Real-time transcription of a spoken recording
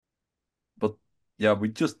Yeah, we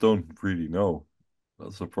just don't really know.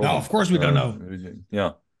 That's the Now, problem. of course, we don't know.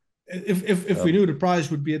 Yeah. If we Um, knew the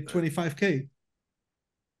prize would be at 25K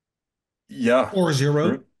yeah, or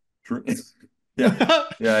zero. true. True. Yeah.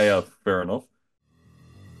 Yeah, fair enough.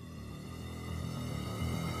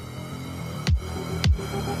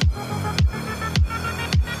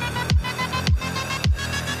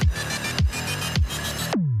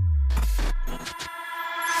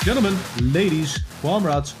 Gentlemen, ladies,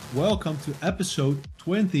 comrades, welcome to episode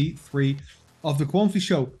 23 of the Quamfi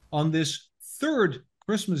Show. On this third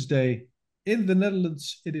Christmas day in the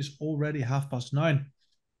Netherlands, it is already 9:30.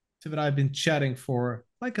 Tim and I have been chatting for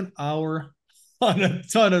like an hour on a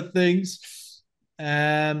ton of things.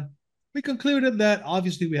 And we concluded that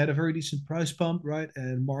obviously we had a very decent price pump, right?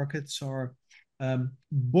 And markets are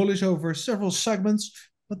bullish over several segments,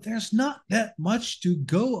 but there's not that much to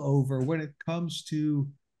go over when it comes to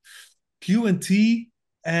Q&T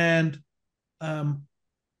and um,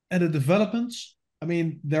 and the developments. I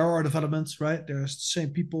mean, there are developments, right? There's the same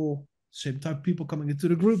people, same type of people coming into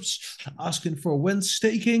the groups asking for when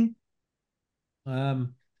staking.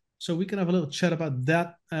 Um, so we can have a little chat about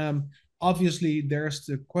that. Obviously, there's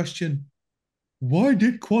the question: why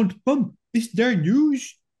did Quant pump? Is there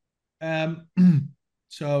news? Um,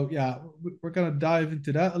 so yeah, we're gonna dive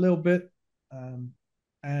into that a little bit,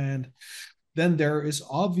 and then there is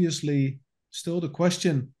obviously still the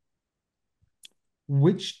question: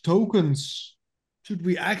 which tokens should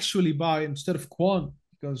we actually buy instead of Quant?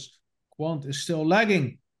 Because Quant is still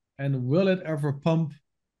lagging, and will it ever pump?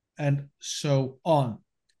 And so on.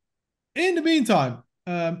 In the meantime,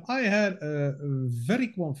 I had a very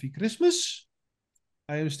comfy Christmas.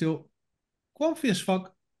 I am still comfy as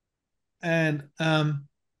fuck, and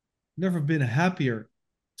never been happier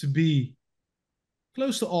to be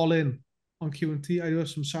close to all in on Q&T. I do have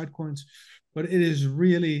some side coins, but it is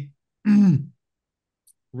really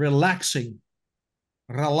relaxing,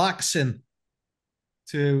 relaxing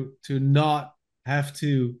to not have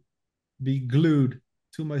to be glued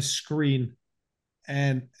to my screen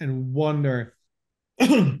and wonder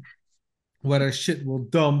whether shit will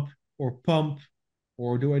dump or pump,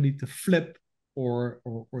 or do I need to flip or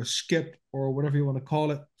skip or whatever you want to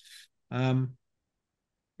call it, um,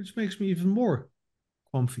 which makes me even more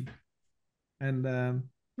comfy. And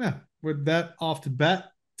yeah, with that off the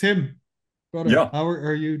bat, Tim, brother, Yeah. how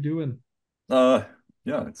are you doing? Uh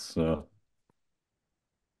yeah,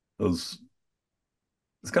 those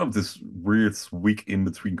it's kind of this weird week in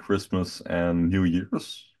between Christmas and New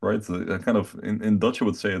Year's, right? Kind of in Dutch I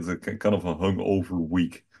would say it's a kind of a hungover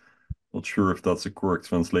week. Not sure if that's a correct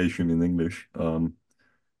translation in English. But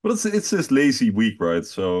it's this lazy week, right?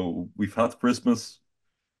 So we've had Christmas,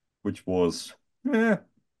 which was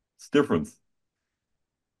it's different.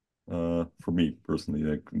 For me personally,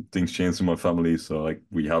 like things changed in my family, so like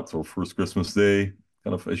we had our first Christmas day,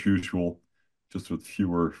 kind of as usual, just with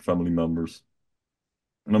fewer family members.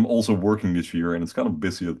 And I'm also working this year, and it's kind of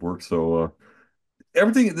busy at work, so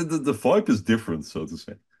everything the vibe is different, so to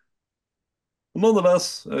say. But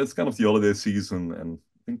nonetheless, it's kind of the holiday season, and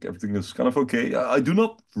I think everything is kind of okay. I do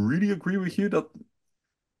not really agree with you that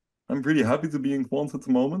I'm really happy to be in quant at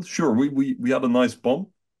the moment. Sure, we had a nice bump,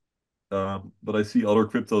 but I see other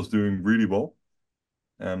cryptos doing really well.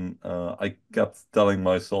 And I kept telling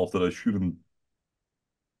myself that I shouldn't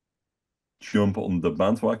jump on the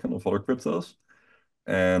bandwagon of other cryptos.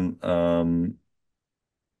 And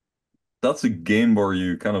that's a game where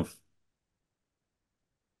you kind of,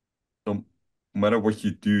 no matter what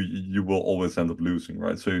you do, you will always end up losing,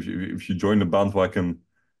 right? So if you join the bandwagon,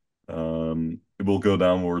 it will go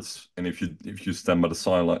downwards. And if you stand by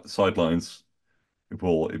the sidelines, it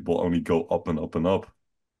will only go up and up and up.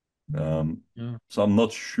 Yeah. So I'm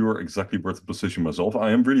not sure exactly where to position myself.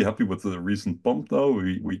 I am really happy with the recent bump, though.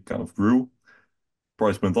 We kind of grew.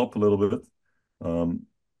 Price went up a little bit. Um,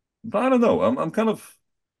 but I don't know. In I'm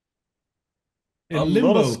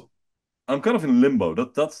not as limbo. I'm kind of in limbo.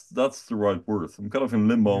 That's the right word. I'm kind of in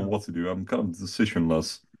limbo on Yeah. what to do. I'm kind of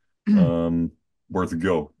decisionless. Where to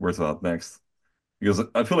go, where to head next. Because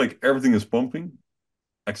I feel like everything is pumping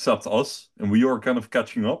except us, and we are kind of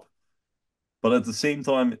catching up. But at the same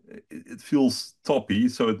time, it feels toppy,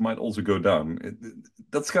 so it might also go down.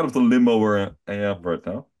 That's kind of the limbo where I am right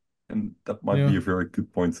now, and that might be Yeah. a very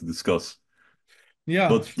good point to discuss. Yeah.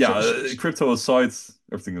 But yeah, crypto aside,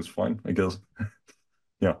 everything is fine, I guess.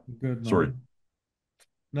 Yeah, Good sorry. man.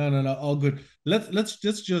 No, no, no, all good. Let's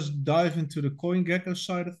just dive into the CoinGecko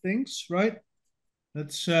side of things, right?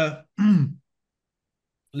 Let's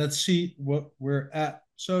let's see what we're at.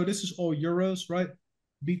 So this is all euros, right?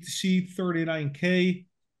 BTC 39K,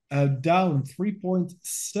 down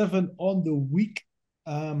 3.7 on the week.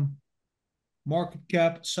 Market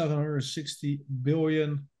cap 760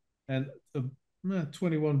 billion and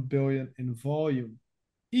 21 billion in volume.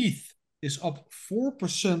 ETH is up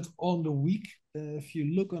 4% on the week. If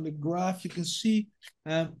you look on the graph, you can see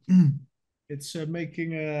it's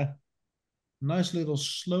making a nice little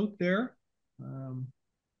slope there.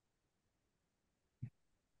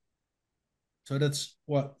 So that's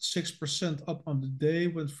what, 6% up on the day,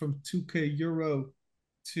 went from 2k euro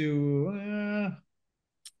to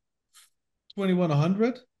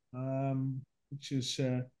 2100, which is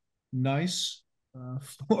nice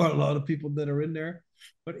for a lot of people that are in there.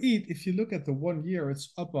 But if you look at the 1 year,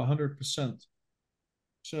 it's up 100%.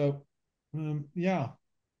 So yeah,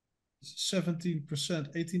 17%,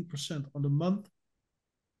 18% on the month.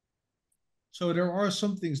 So there are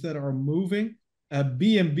some things that are moving.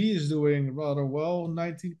 BNB is doing rather well,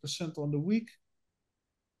 19% on the week,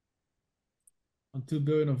 on 2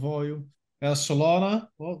 billion of volume. Solana,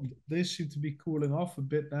 well, they seem to be cooling off a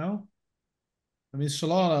bit now. I mean,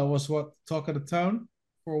 Solana was what, talk of the town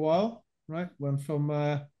for a while, right? Went from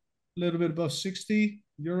a little bit above 60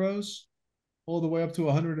 euros all the way up to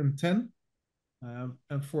 110.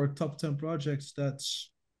 And for top 10 projects,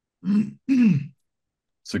 that's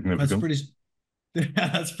Significant.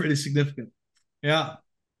 That's pretty significant. Yeah.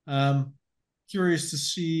 Curious to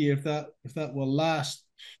see if that will last.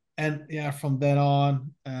 And yeah, from then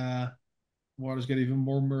on, waters get even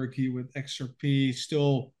more murky with XRP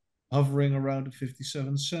still hovering around the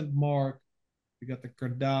 57-cent mark. We got the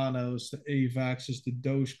Cardanos, the AVAXs, the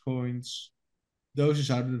Dogecoins. Doge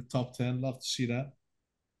is out of the top 10. Love to see that.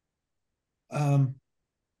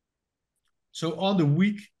 So on the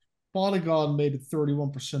week, Polygon made a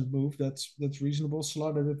 31% move. That's reasonable.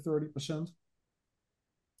 Solana did 30%.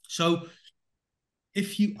 So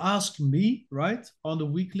if you ask me, right, on the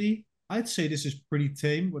weekly, I'd say this is pretty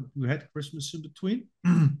tame. But we had Christmas in between.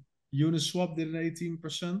 Uniswap did an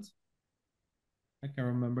 18%. I can't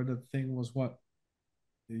remember. That thing was what?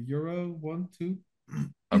 The euro, 1, 2?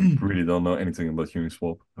 I really don't know anything about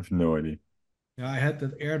Uniswap. I have no idea. Yeah, I had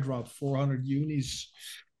that airdrop, 400 unis,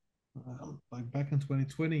 like back in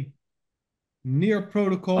 2020. Near I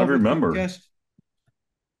protocol, Bitcoin remember. Cash.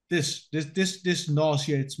 This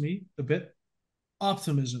nauseates me a bit.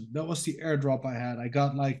 Optimism. That was the airdrop I had. I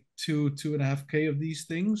got like 2.5k of these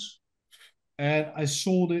things, and I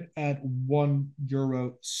sold it at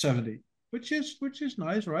 €1.70, which is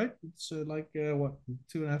nice, right? It's like what,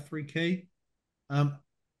 2.5, 3k.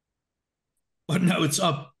 But now it's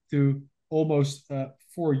up to almost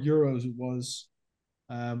 €4 it was,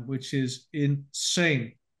 which is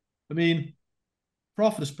insane. I mean,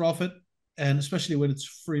 profit is profit, and especially when it's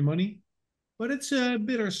free money. But it's a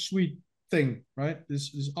bittersweet thing, right?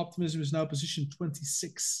 This optimism is now position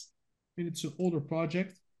 26. I mean, it's an older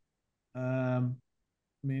project. I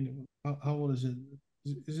mean, how old is it?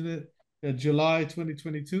 Isn't it July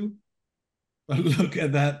 2022? But look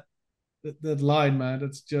at that line, man.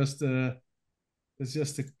 That's just a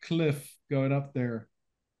cliff going up there.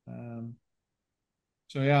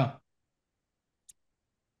 So yeah.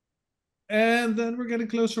 And then we're getting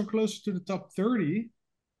closer and closer to the top 30,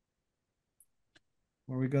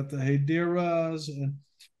 where we got the Hederas. And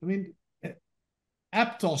I mean,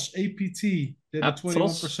 Aptos, APT, did a Aptos?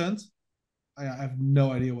 21%. I have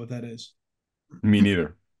no idea what that is. Me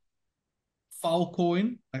neither.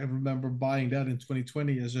 Filecoin, I remember buying that in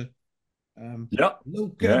 2020 as a Yeah.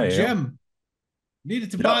 low cap Yeah. gem.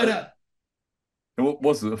 Needed to buy Yeah. that. What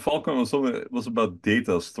was it? Falcon was something. It was about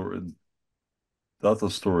data storage,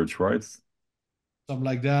 right? Something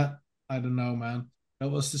like that. I don't know, man. That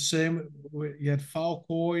was the same. You had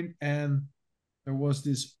Filecoin and there was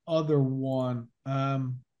this other one.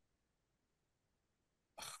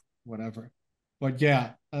 Whatever. But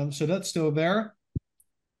yeah, so that's still there.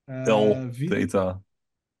 Dell V, data.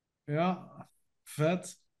 yeah,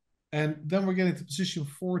 vet. And then we're getting to position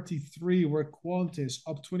 43, where Quant is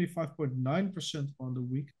up 25.9% on the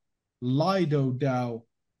week. Lido DAO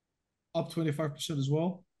up 25% as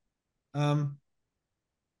well. But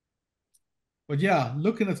yeah,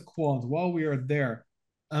 looking at Quant while we are there,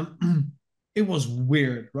 it was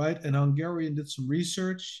weird, right? And Hungarian did some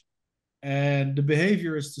research, and the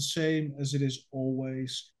behavior is the same as it is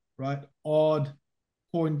always, right? Odd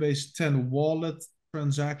Coinbase 10 wallet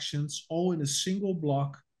transactions, all in a single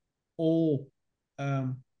block, all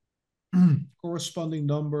corresponding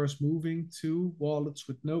numbers moving to wallets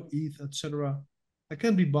with no ETH, etc. I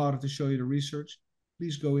can't be bothered to show you the research.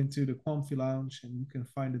 Please go into the Quamfi Lounge and you can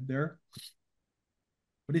find it there.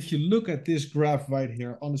 But if you look at this graph right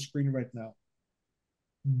here on the screen right now,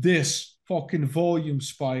 this fucking volume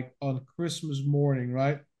spike on Christmas morning,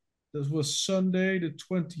 right? This was Sunday, the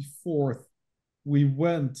 24th. We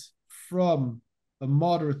went from a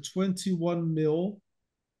moderate 21 mil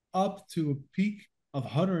up to a peak of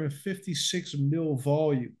 156 mil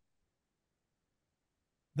volume.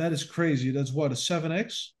 That is crazy. That's what, a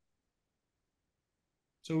 7x?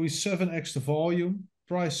 So we 7x the volume.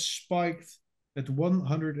 Price spiked at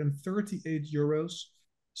 138 euros.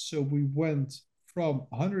 So we went from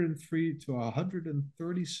 103 to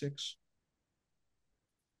 136.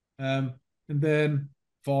 And then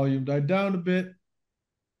volume died down a bit,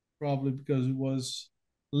 probably because it was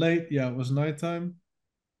late. Yeah, it was nighttime.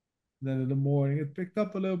 Then in the morning, it picked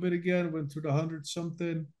up a little bit again, went to the 100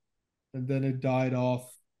 something, and then it died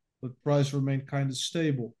off. But price remained kind of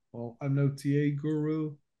stable. Well, I'm no TA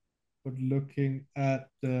guru, but looking at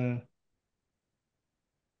the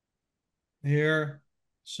here,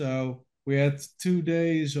 so we had 2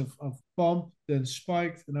 days of pump, then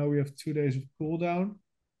spiked, and now we have 2 days of cool down.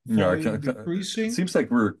 Yeah, Volume it decreasing. seems like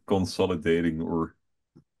we're consolidating or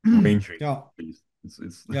ranging Yeah, at least.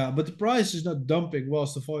 It's yeah, but the price is not dumping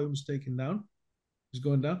whilst the volume is taken down. It's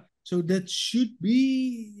going down. So that should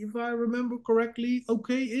be, if I remember correctly,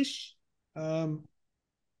 okay-ish. But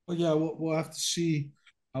yeah, we'll have to see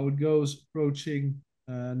how it goes approaching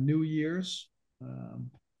New Year's. A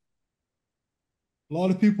lot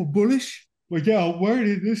of people bullish, but yeah, where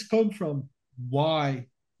did this come from? Why?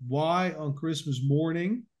 Why on Christmas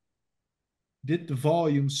morning did the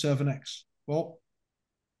volume 7x? Well,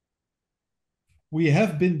 we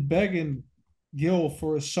have been begging Gil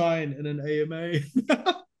for a sign and an AMA.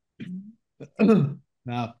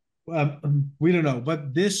 Now, we don't know,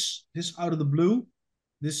 but this out of the blue,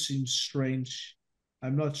 this seems strange.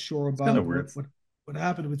 I'm not sure kind of about weird. what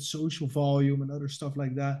happened with social volume and other stuff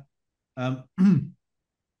like that. Um,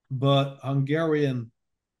 but Hungarian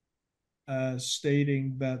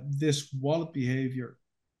stating that this wallet behavior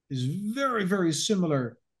is very, very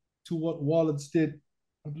similar to what wallets did,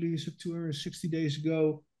 I believe it's 260 days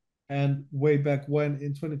ago and way back when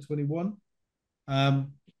in 2021.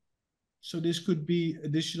 So this could be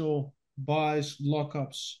additional buys,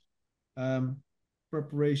 lockups, um,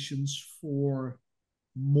 preparations for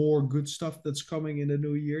more good stuff that's coming in the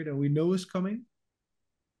new year that we know is coming.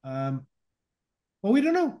 Um, but we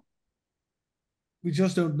don't know. We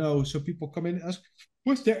just don't know. So people come in and ask,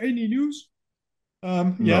 was there any news? Yeah,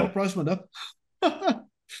 the No. price went up.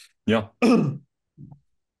 Yeah.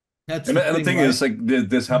 That's And the the thing, thing right? is, like,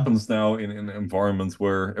 this happens now in environments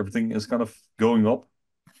where everything is kind of going up.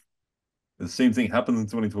 The same thing happened in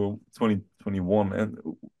 2021, and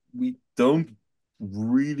we don't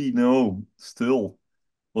really know still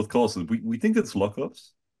what causes it. We think it's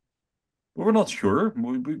lockups, but we're not sure.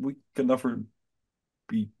 We can never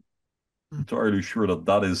be entirely sure that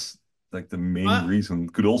that is like the main I, reason.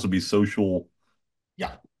 Could also be social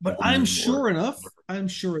yeah, but I'm volume or sure enough. I'm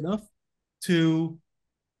sure enough to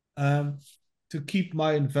um, to keep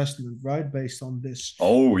my investment right based on this.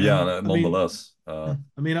 oh And yeah, nonetheless.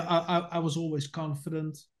 I was always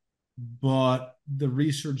confident, but the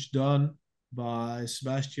research done by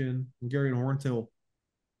Sebastian, Hungarian Horntail,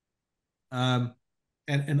 um,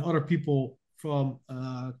 and other people from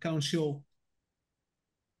Council,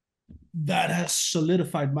 that has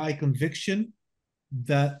solidified my conviction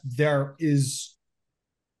that there is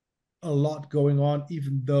a lot going on,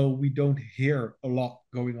 even though we don't hear a lot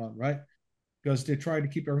going on, right? Because they try to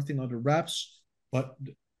keep everything under wraps. But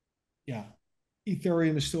yeah,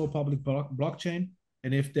 Ethereum is still a public blockchain.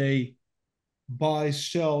 And if they buy,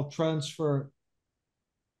 sell, transfer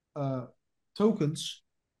tokens,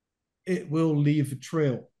 it will leave a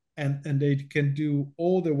trail. And they can do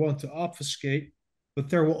all they want to obfuscate, but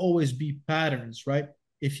there will always be patterns, right?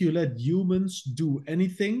 If you let humans do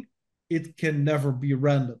anything, it can never be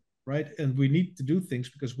random, right? And we need to do things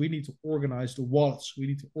because we need to organize the wallets. We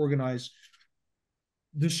need to organize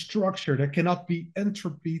the structure. There cannot be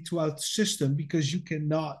entropy throughout the system because you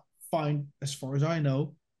cannot find, as far as I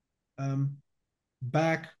know,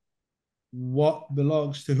 back what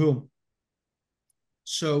belongs to whom.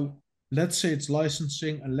 So let's say it's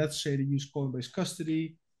licensing, and let's say they use Coinbase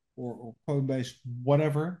custody or Coinbase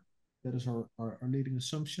whatever. That is our leading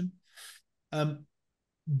assumption. Um,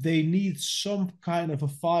 they need some kind of a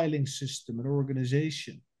filing system, an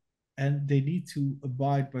organization, and they need to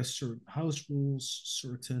abide by certain house rules,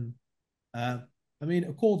 certain. I mean,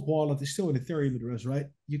 a cold wallet is still an Ethereum address, right?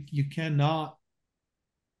 You cannot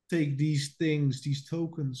take these things, these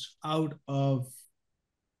tokens, out of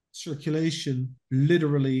circulation,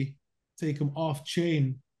 literally take them off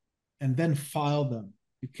chain and then file them.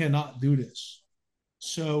 You cannot do this.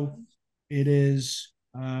 So it is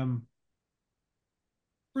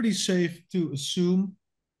pretty safe to assume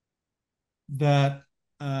that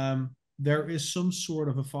there is some sort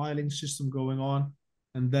of a filing system going on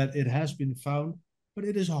and that it has been found, but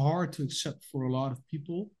it is hard to accept for a lot of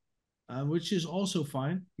people, which is also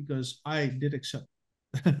fine because I did accept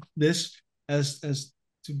this as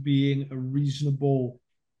to being a reasonable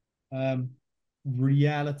um,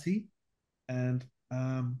 reality, and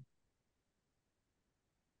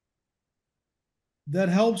that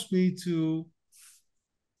helps me to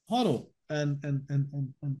huddle and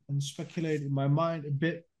speculate in my mind a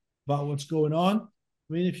bit about what's going on.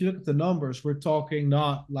 I mean, if you look at the numbers, we're talking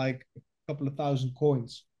not like a couple of thousand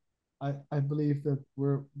coins. I believe that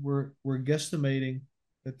we're guesstimating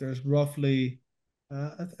that there's roughly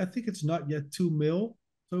I think it's not yet 2 mil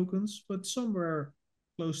tokens, but somewhere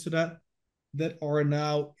close to that that are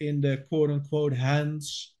now in the quote unquote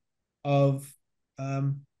hands of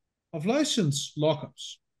um, of license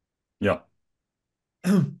lockups. Yeah.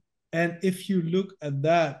 And if you look at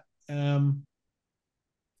that, that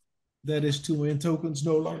is 2 million tokens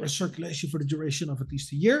no longer in circulation for the duration of at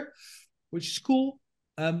least a year, which is cool.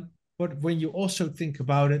 But when you also think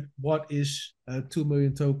about it, what is 2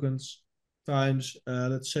 million tokens times,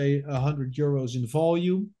 let's say, €100 in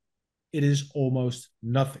volume? It is almost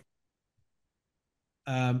nothing.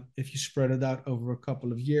 If you spread it out over a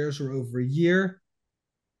couple of years or over a year,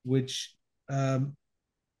 which um,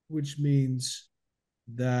 which means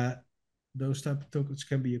that those type of tokens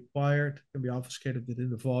can be acquired, can be obfuscated within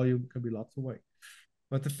the volume, can be locked away.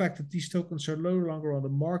 But the fact that these tokens are no longer on the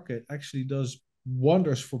market actually does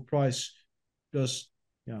wonders for price, because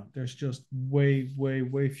yeah, there's just way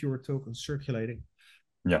fewer tokens circulating.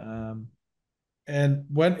 Yeah. And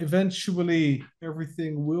when eventually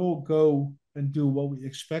everything will go and do what we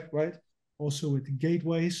expect, right? Also with the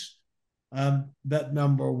gateways, that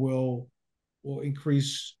number will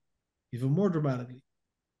increase even more dramatically.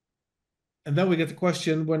 And then we get the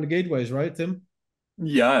question, when the gateways, right, Tim?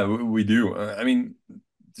 Yeah, we do. I mean,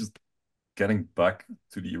 just getting back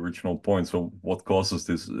to the original point. So what causes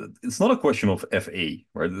this? It's not a question of FA,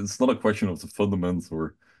 right? It's not a question of the fundament,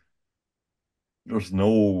 or there's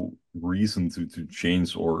no reason to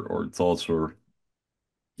change or thoughts or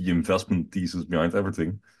the investment thesis behind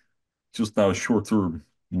everything. Just now short-term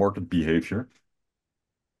market behavior.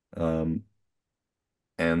 Um,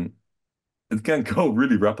 and it can go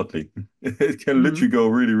really rapidly. It can literally Mm-hmm. go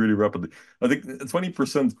really rapidly. I think a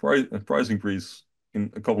 20% price increase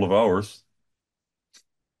in a couple of hours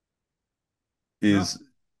Yeah. is,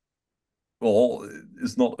 well,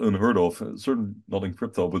 is not unheard of. Certainly not in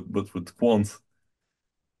crypto, but with quant,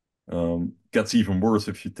 gets even worse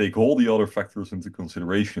if you take all the other factors into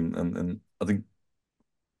consideration. And I think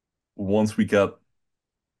once we get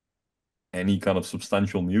any kind of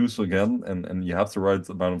substantial news again, and you have the right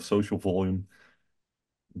amount of social volume,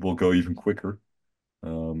 it will go even quicker.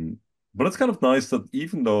 Um, but it's kind of nice that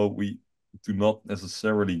even though we do not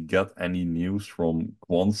necessarily get any news from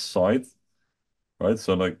quant's side, right?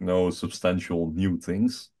 So like no substantial new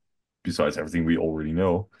things besides everything we already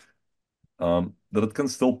know, that it can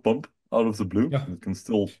still pump out of the blue. Yeah. And it can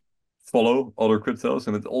still follow other cryptos,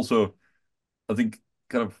 and it also, I think,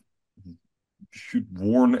 kind of should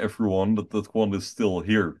warn everyone that quant is still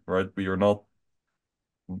here, right?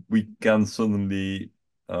 We can suddenly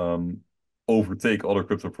overtake other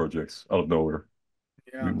crypto projects out of nowhere.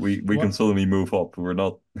 Yeah. We can What suddenly move up. We're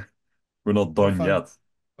not what I done found yet.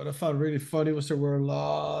 what I found really funny was there were a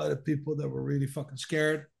lot of people that were really fucking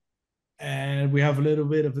scared. And we have a little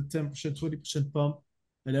bit of a 10%, 20% pump.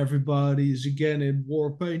 And everybody is again in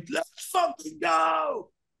war paint. Let's fucking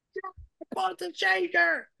go! Quantum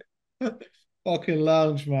changer! Fucking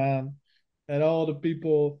lounge, man. And all the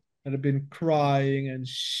people that have been crying and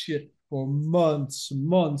shit for months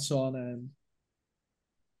on end,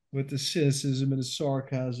 with the cynicism and the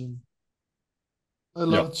sarcasm. I Yeah.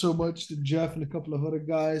 love it so much that Jeff and a couple of other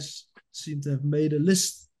guys seem to have made a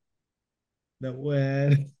list that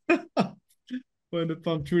when the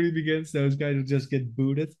pump truly begins, those guys will just get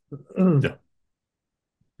booted. Yeah.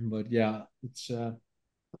 But yeah, it's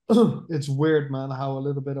weird, man, how a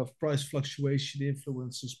little bit of price fluctuation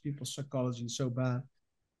influences people's psychology so bad.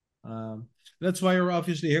 That's why you're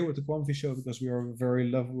obviously here with the Quanfi Show, because we are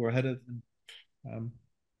very level-headed and um,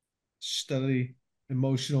 steady,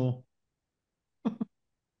 emotional,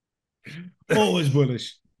 always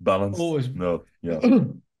bullish, Balanced? always, No. Yeah.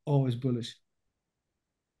 always bullish.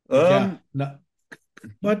 But yeah, Um, no,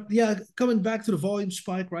 but yeah, coming back to the volume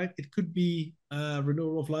spike, right? It could be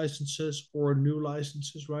renewal of licenses or new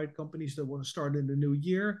licenses, right? Companies that want to start in the new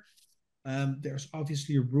year. There's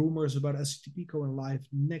obviously rumors about SCTP going live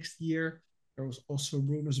next year. There was also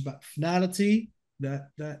rumors about Finality that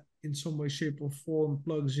in some way, shape, or form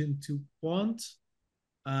plugs into quant.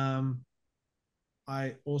 Um,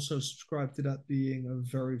 I also subscribe to that being a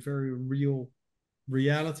very, very real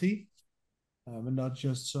reality, and not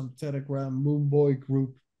just some Telegram Moonboy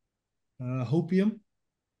group hopium.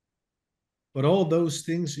 But all those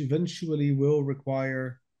things eventually will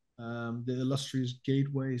require the illustrious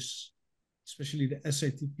gateways, especially the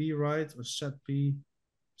SATP, right? Or SATP,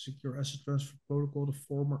 Secure Asset Transfer Protocol, the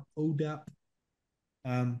former ODAP.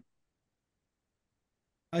 Um,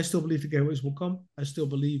 I still believe the gateways will come. I still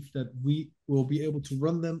believe that we will be able to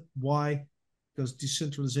run them. Why? Because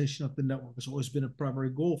decentralization of the network has always been a primary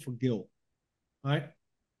goal for Gil, right?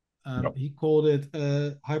 No. He called it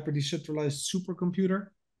a hyper decentralized supercomputer,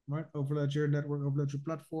 right? Overledger network, Overledger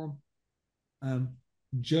platform. Um,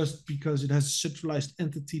 just because it has a centralized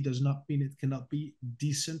entity does not mean it cannot be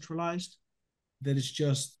decentralized. That is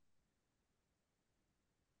just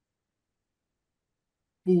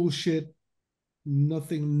bullshit,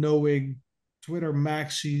 nothing knowing Twitter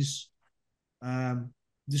maxis, um,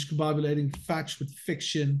 discombobulating facts with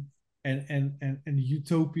fiction and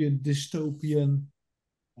utopian, dystopian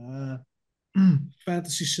uh,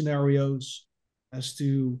 fantasy scenarios as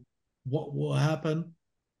to what will happen.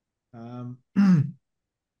 Um,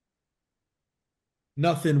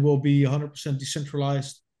 Nothing will be 100%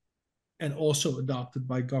 decentralized and also adopted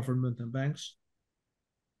by government and banks.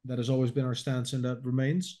 That has always been our stance, and that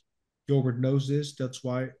remains. Gilbert knows this. That's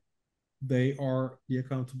why they are the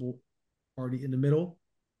accountable party in the middle.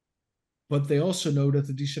 But they also know that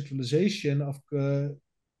the decentralization of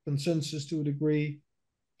consensus to a degree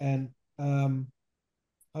and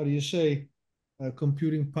how do you say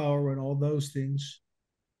computing power and all those things,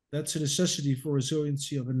 that's a necessity for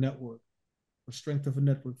resiliency of a network, for strength of a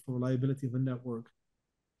network, for reliability of a network,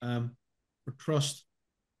 for trust.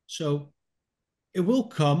 So it will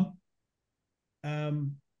come.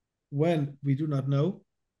 When we do not know,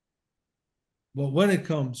 but when it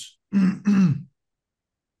comes, I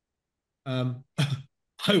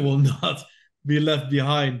will not be left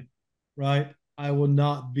behind, right? I will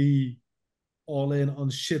not be all in on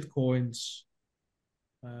shit coins.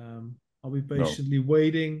 I'll be No. patiently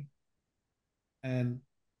waiting, and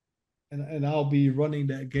and I'll be running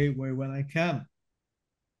that gateway when I can.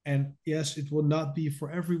 And yes, it will not be for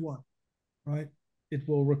everyone, right? It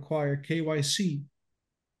will require KYC,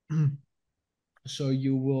 so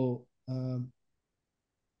you will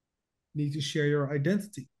need to share your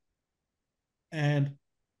identity, and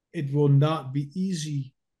it will not be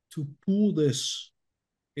easy to pool this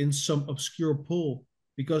in some obscure pool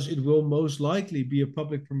because it will most likely be a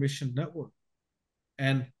public permission network.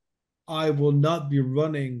 And I will not be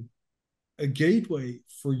running a gateway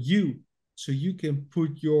for you so you can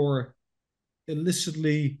put your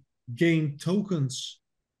illicitly gained tokens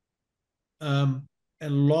and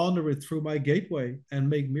launder it through my gateway and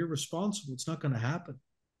make me responsible. It's not going to happen.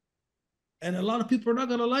 And a lot of people are not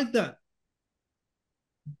going to like that,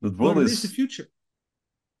 But will but it is the this, future.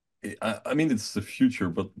 I mean, it's the future,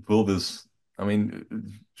 but will this, I mean,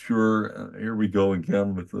 sure, here we go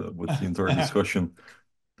again with the entire discussion.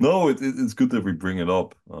 No, it's good that we bring it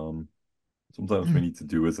up. Sometimes we need to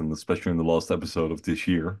do it, and especially in the last episode of this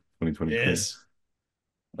year, 2023. Yes.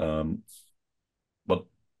 Um, but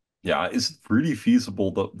yeah, is it really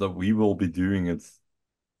feasible that we will be doing it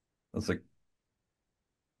as like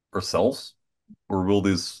ourselves? Or will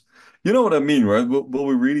this, you know what I mean, right? Will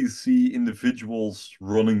we really see individuals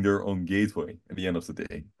running their own gateway at the end of the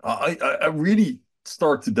day? I really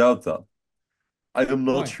start to doubt that. I am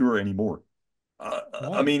not Why? sure anymore. I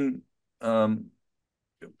Why? mean, um,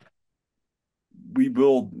 we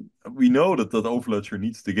will, we know that Overledger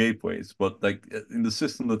needs the gateways, but like in the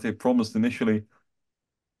system that they promised initially,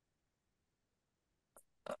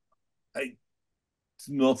 I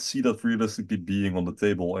do not see that realistically being on the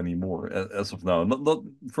table anymore as of now. Not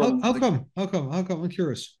from How the, come? How come? How come? I'm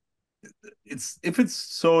curious. it's if it's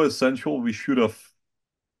so essential, we should have,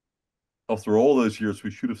 after all those years,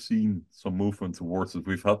 we should have seen some movement towards it.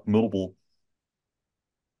 We've had multiple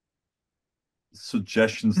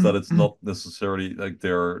suggestions that it's not necessarily like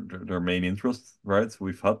their main interest, right?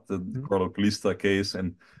 We've had the Carlo Calista case,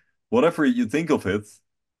 and whatever you think of it,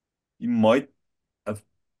 you might have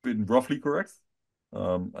been roughly correct.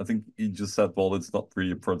 I think he just said, well, it's not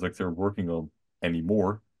really a project they're working on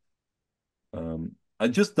anymore. I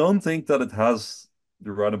just don't think that it has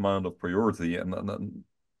the right amount of priority, and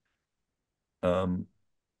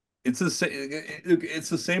it's it's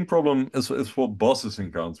the same problem as what Boss is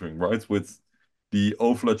encountering, right? With the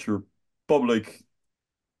Overledger public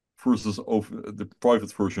versus over the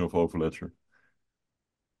private version of Overledger.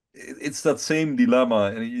 it's that same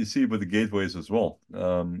dilemma, and you see it with the gateways as well.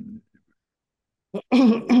 I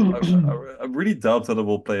really doubt that it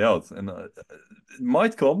will play out, and it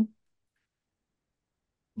might come,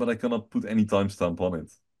 but I cannot put any timestamp on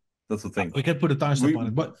it. That's the thing. We can put a timestamp We on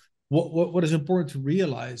it, but what is important to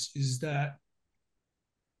realize is that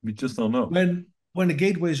we just don't know. when the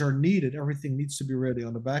gateways are needed, everything needs to be ready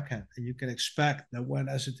on the back end, and you can expect that when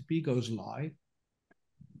SFTP goes live,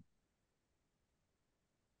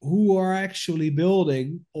 who are actually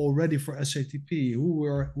building already for SATP,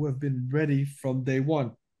 who have been ready from day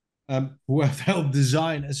one, who have helped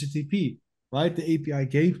design SATP, right? The API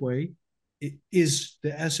gateway it is the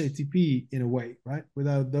SATP in a way, right?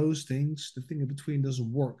 Without those things, the thing in between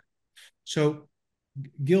doesn't work. So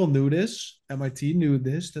Gil knew this, MIT knew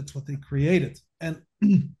this, that's what they created. And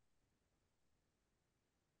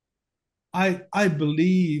I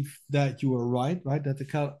believe that you are right, right? That the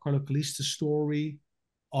Carlo Calista story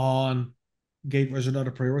on gateways are not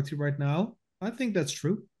a priority right now. I think that's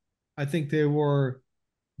true. I think they were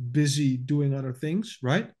busy doing other things,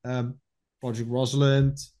 right? Project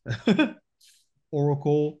Rosalind,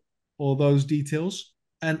 Oracle, all those details.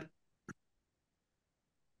 And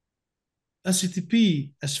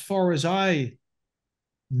SCTP, as far as I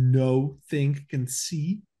know, think, can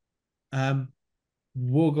see,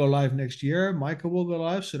 will go live next year. Micah will go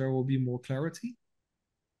live, so there will be more clarity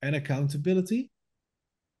and accountability.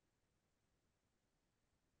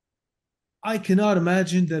 I cannot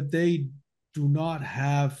imagine that they do not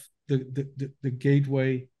have the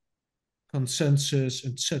gateway consensus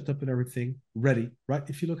and setup and everything ready, right?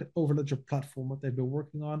 If you look at Overledger platform, what they've been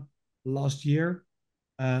working on last year,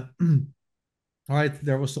 all right,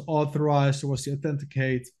 there was the authorize, there was the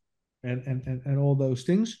authenticate, and all those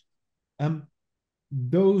things.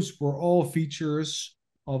 Those were all features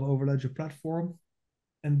of Overledger platform,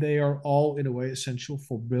 and they are all in a way essential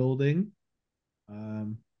for building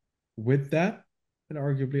with that, and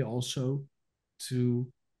arguably also to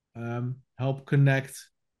help connect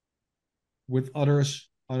with others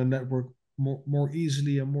on a network more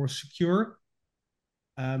easily and more secure.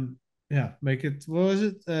 Yeah, make it, what was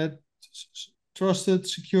it? Trusted,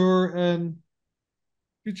 secure, and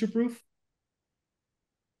future proof.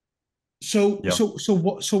 So Yeah.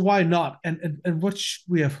 so why not? And what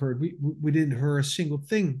we have heard, we didn't hear a single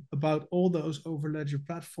thing about all those Overledger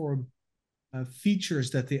platform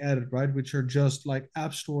features that they added, right? Which are just like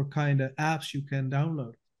App Store kind of apps you can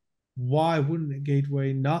download. Why wouldn't a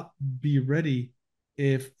gateway not be ready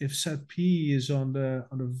if SATP is on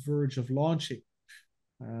the verge of launching?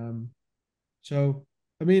 So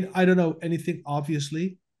I mean, I don't know anything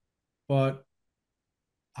obviously, but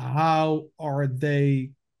how are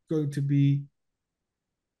they going to be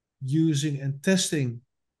using and testing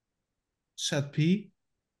SATP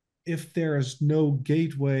if there is no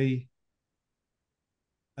gateway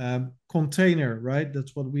container, right?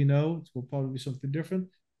 That's what we know. It will probably be something different.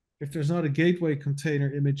 If there's not a gateway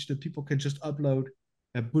container image that people can just upload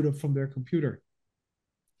and boot up from their computer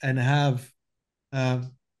and have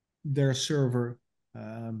their server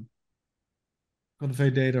convey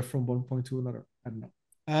data from one point to another. I don't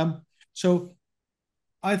know. So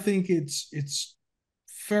I think it's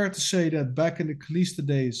fair to say that back in the Calista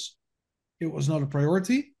days, it was not a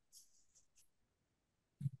priority.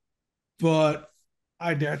 But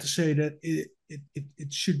I dare to say that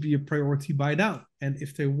it should be a priority by now. And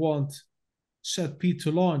if they want SATP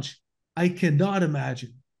to launch, I cannot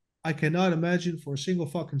imagine for a single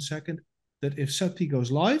fucking second that if SATP goes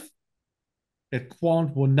live, that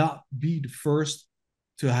Quant will not be the first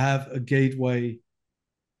to have a gateway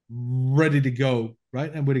ready to go,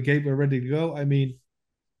 right? And with a gateway ready to go, I mean,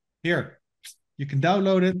 here, you can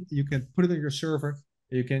download it, you can put it on your server,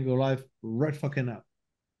 and you can go live right fucking now.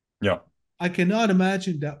 Yeah. I cannot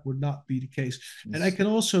imagine that would not be the case. And I can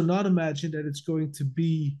also not imagine that it's going to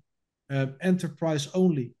be enterprise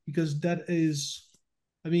only, because that is,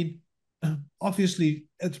 I mean, obviously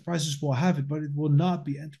enterprises will have it, but it will not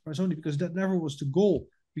be enterprise only because that never was the goal,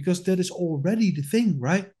 because that is already the thing,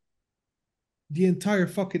 right? The entire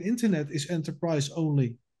fucking internet is enterprise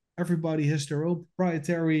only. Everybody has their own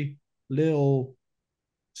proprietary little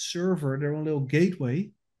server, their own little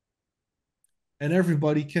gateway, and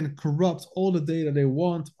everybody can corrupt all the data they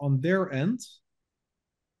want on their end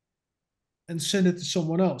and send it to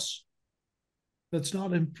someone else. That's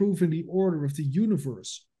not improving the order of the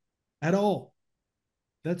universe at all.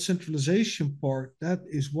 That centralization part, that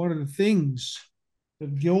is one of the things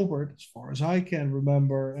that Gilbert, as far as I can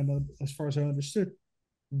remember and as far as I understood,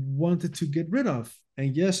 wanted to get rid of.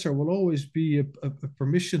 And yes, there will always be a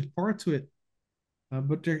permissioned part to it,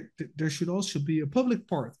 but there should also be a public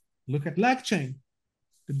part. Look at LagChain.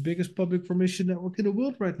 the biggest public permission network in the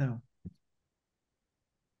world right now.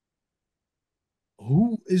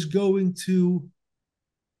 Who is going to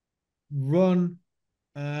run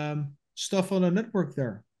stuff on a network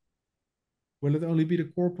there? Will it only be the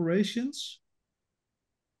corporations?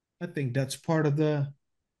 I think that's part of the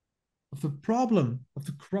problem of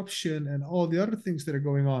the corruption and all the other things that are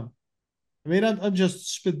going on. I mean, I'm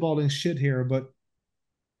just spitballing shit here, but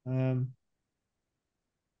um,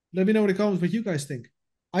 let me know in the comments what you guys think.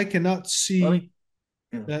 I cannot I mean, see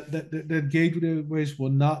yeah. that gateways will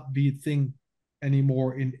not be a thing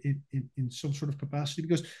anymore in some sort of capacity,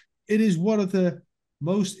 because it is one of the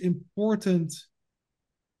most important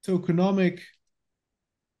tokenomic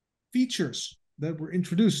features that were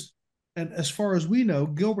introduced. And as far as we know,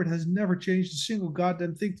 Gilbert has never changed a single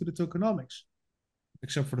goddamn thing to the tokenomics,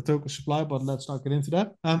 except for the token supply, but let's not get into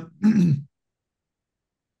that.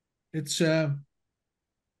 It's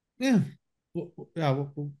yeah,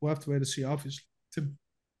 we'll have to wait to see, obviously. Tim.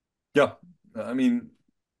 Yeah, I mean,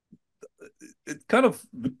 it kind of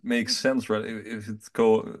makes sense, right? If it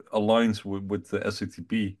aligns with the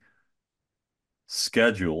SATP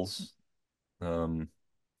schedules. But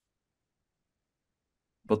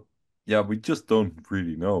yeah, we just don't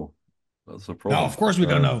really know. That's the Now, of problem. course, we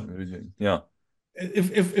don't know. Yeah.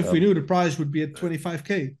 If we Um, knew the price would be at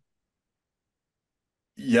 25K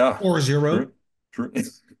yeah, or zero. true, true.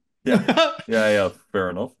 Yeah, yeah, fair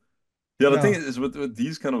enough. Yeah, the thing Yeah. is with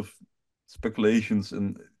these kind of speculations,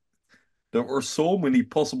 and there are so many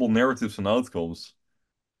possible narratives and outcomes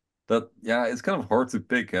that yeah, it's kind of hard to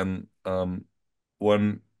pick. And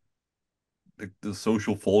when the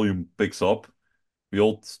social volume picks up, we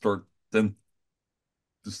all tend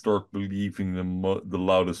to start believing the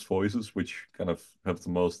loudest voices, which kind of have the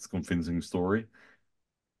most convincing story.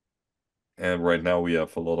 And right now we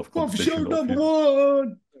have a lot of Coffee show competition, number obviously.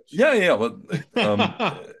 one. Yeah, but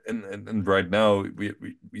and right now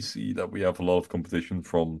we see that we have a lot of competition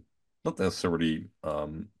from not necessarily uh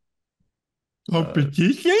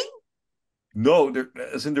Competition? no,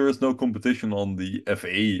 as in there is no competition on the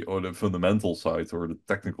FA or the fundamental side or the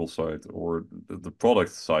technical side or the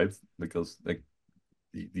product side, because like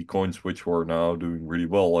the coins which are now doing really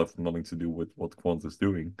well have nothing to do with what Quant is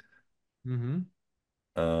doing. Mm-hmm.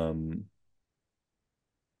 Um,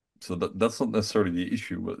 so that's not necessarily the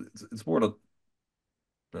issue, but it's more that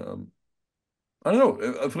um, I don't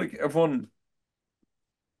know. I feel like everyone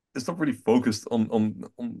is not really focused on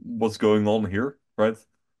what's going on here, right?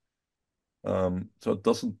 So it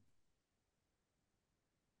doesn't.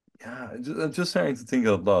 Yeah, I'm just trying to think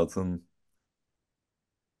out loud, and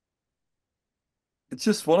it's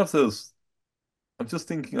just one of those. I'm just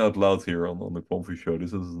thinking out loud here on the Comfy Show.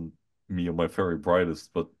 This isn't me on my very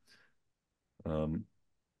brightest, but um,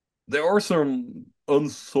 there are some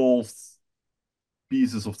unsolved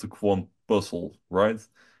pieces of the quant puzzle, right?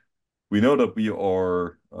 We know that we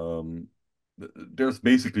are there's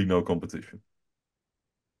basically no competition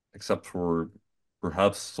except for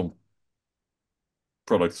perhaps some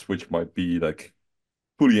products which might be like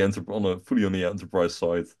fully on the enterprise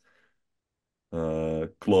side,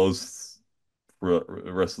 closed for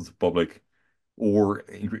the rest of the public, or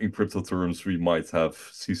in crypto terms we might have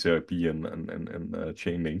CCIP and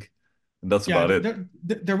Chainlink, and that's Yeah, about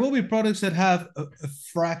it. there will be products that have a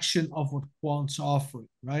fraction of what Quant's offering,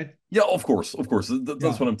 right? Yeah, of course. That's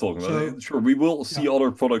Yeah. what I'm talking about. So Sure, we will see yeah,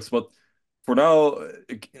 other products, but for now,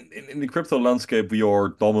 in the crypto landscape, we are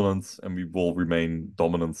dominant, and we will remain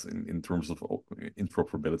dominant in terms of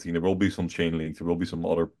interoperability. And there will be some chain link, there will be some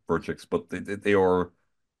other projects, but they are.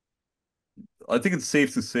 I think it's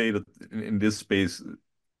safe to say that in this space,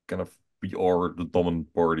 kind of we are the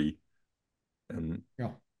dominant party, and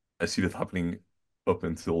yeah. I see that happening up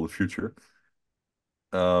until the future.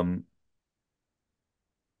 Um,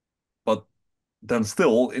 but then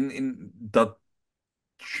still, in that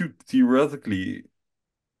should theoretically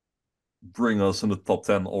bring us in the top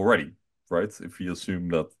 10 already, right? If we assume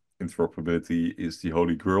that interoperability is the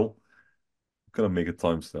holy grail, I'm gonna make a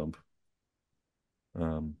timestamp.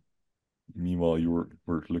 Um, Meanwhile,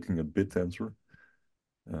 we're looking at BitTensor.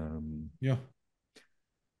 Um, Yeah.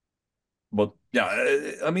 but yeah,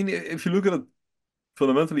 I mean, if you look at it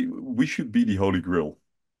fundamentally, we should be the holy grail,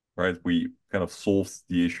 right? We kind of solved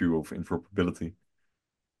the issue of interoperability,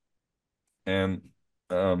 and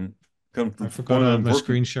kind of I the forgot point I that have I'm my working.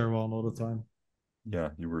 screen share on all the time. Yeah,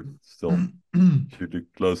 you were still. If you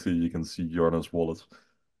look closely, you can see Jarna's wallet.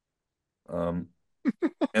 Um,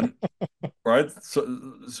 and right,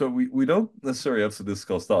 so we don't necessarily have to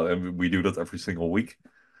discuss that, and we do that every single week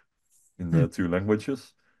in the two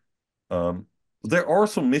languages. But there are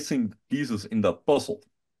some missing pieces in that puzzle,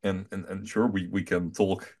 And sure, we can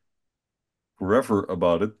talk forever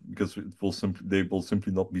about it because they will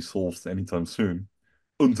simply not be solved anytime soon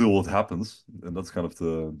until it happens. And that's kind of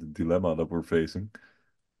the dilemma that we're facing.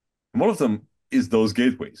 And one of them is those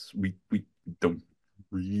gateways. We don't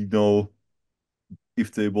really know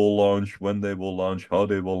if they will launch, when they will launch, how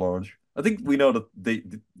they will launch. I think we know that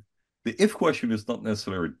the if question is not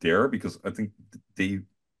necessarily there because I think they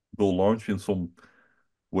will launch in some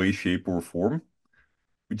way, shape, or form.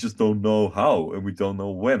 We just don't know how, and we don't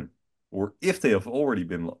know when, or if they have already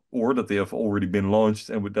been, or that they have already been launched,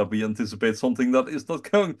 and that we anticipate something that is not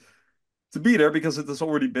going to be there because it has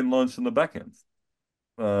already been launched in the back end.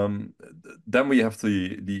 Um, then we have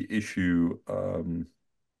the issue of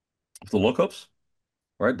the lockups,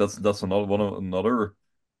 right? That's another one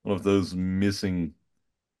of those missing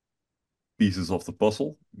pieces of the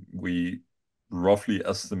puzzle. We roughly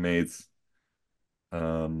estimate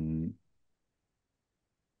um,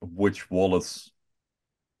 which wallets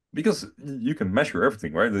because you can measure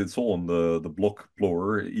everything, right? It's all on the block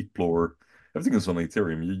plower, ETH plower. Everything is on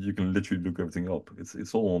Ethereum. You can literally look everything up.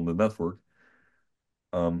 It's all on the network.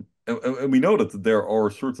 And we know that there are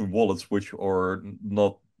certain wallets which are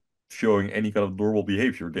not showing any kind of normal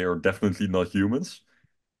behavior. They are definitely not humans.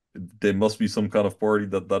 There must be some kind of party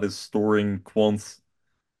that is storing quant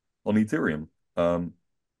on Ethereum. Um,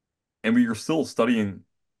 and we are still studying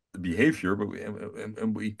the behavior, but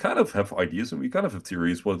and we kind of have ideas and we kind of have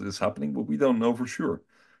theories what is happening, but we don't know for sure.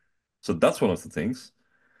 So that's one of the things.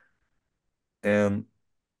 And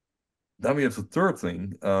then we have the third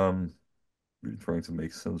thing. Really trying to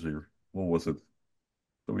make sense here. What was it?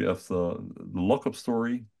 So we have the lockup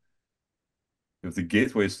story. We have the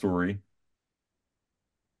gateway story.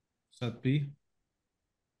 Set B.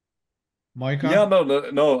 Yeah, Micah.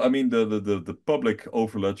 no. I mean the public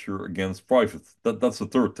overledger against private. That's the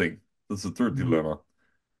third thing. That's the third Mhm. dilemma.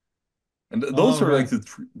 And those All are like right. the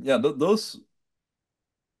three, yeah. Those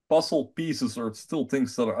puzzle pieces are still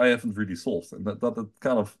things that I haven't really solved, and that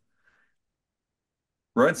kind of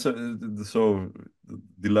right. So the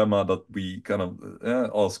dilemma that we kind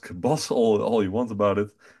of ask boss all you want about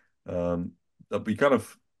it, um, that we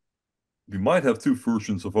might have two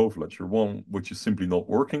versions of Overledger, one which is simply not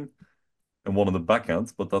working, and one on the back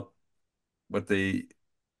end, but they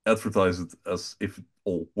advertise it as if it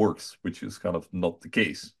all works, which is kind of not the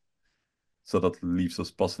case. So that leaves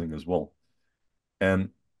us puzzling as well.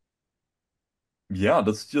 And yeah,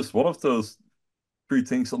 that's just one of those three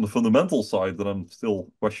things on the fundamental side that I'm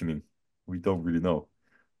still questioning. We don't really know.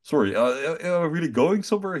 Sorry, am I really going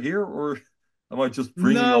somewhere here, or am I just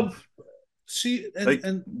bringing up No, see, like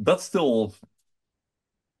and that's still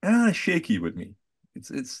shaky with me?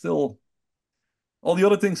 It's still all the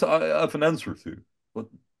other things I have an answer to, but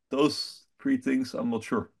those three things I'm not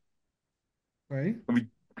sure. right. I mean,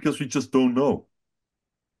 because we just don't know.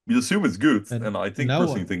 We assume it's good, And and I now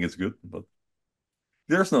personally what? think it's good, but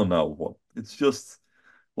there's no now what. It's just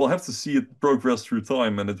we'll have to see it progress through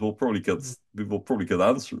time, and we will probably get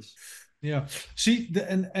answers. Yeah. See,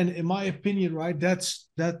 and in my opinion, right, that's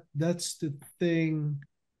the thing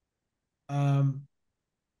um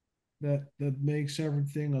that makes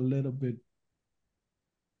everything a little bit,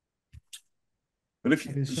 But if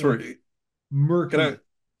how you, do you say, sorry, can murky.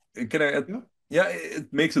 can I add? Yeah. Yeah,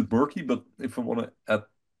 it makes it murky, but if I want to add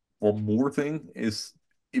one more thing is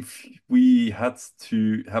if we had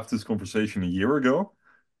to have this conversation a year ago,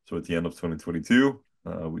 so at the end of 2022,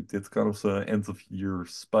 we did kind of the end of year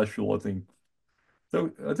special, I think.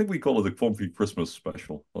 So I think we call it a comfy Christmas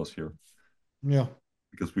special last year Yeah.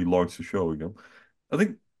 because we launched the show again. I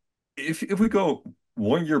think if we go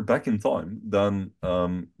 1 year back in time, then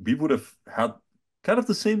we would have had kind of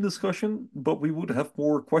the same discussion, but we would have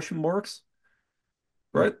more question marks,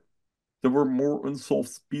 Yeah. right? There were more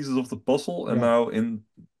unsolved pieces of the puzzle, and Yeah. now in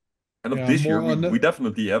end of Yeah. this year, More on we the,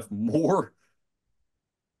 definitely have more.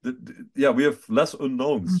 Yeah, we have less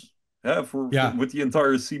unknowns. Yeah, for yeah. with the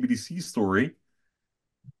entire CBDC story.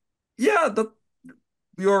 Yeah, that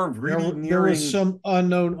we are really There was nearing. some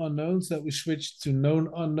unknown unknowns that we switched to known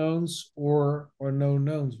unknowns or known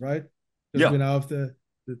knowns, right? Because we Yeah, now have the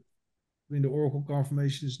I mean, the Oracle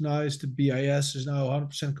confirmation is nice. The BIS is now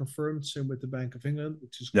 100% confirmed. Same with the Bank of England,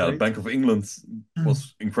 which is yeah. The great. Bank of England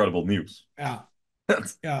was incredible news. Yeah,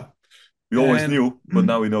 yeah. We always And knew, but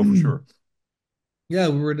now we know for sure. yeah,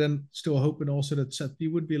 we were then still hoping also that ZP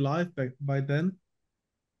would be live by then.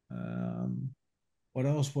 Um, what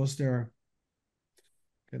else was there?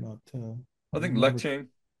 Cannot I think remember. LangChain,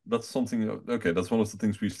 that's something. Okay, that's one of the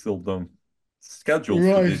things we still don't scheduled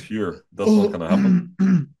for Right. this year. That's not going Oh, to happen.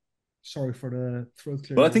 sorry for the throat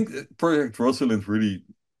But I clearing. think Project Rosalind really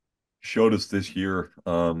showed us this year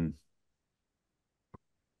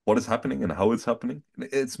what is happening and how it's happening.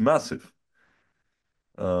 It's massive.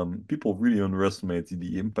 People really underestimate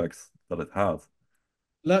the impact that it had.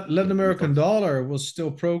 Latin We American talked, dollar was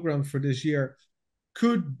still programmed for this year.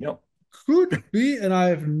 Could yeah, could be, and I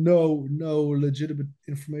have no legitimate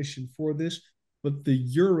information for this, but the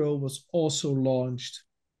euro was also launched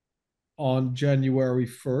on January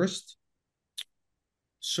 1st.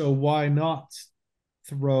 So why not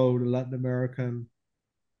throw the Latin American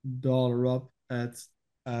dollar up at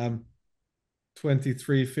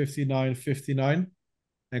 23.59.59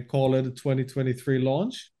 and call it a 2023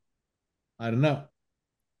 launch? I don't know.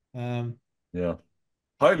 Um, yeah,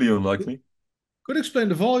 highly unlikely. could explain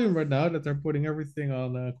the volume right now that they're putting everything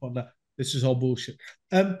on Quant. This is all bullshit.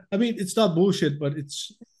 I mean, it's not bullshit, but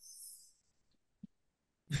it's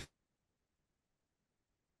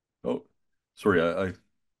Oh, sorry, I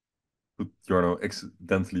put Jarno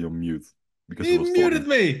accidentally on mute because I he was muted talking.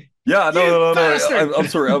 me. Yeah, no, You no, no, no. bastard! I'm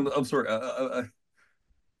sorry. I'm sorry.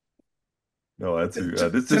 No, I had to.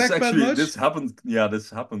 This Trackpad actually much? this happened. Yeah,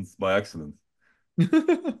 this happened by accident.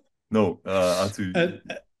 No, I had to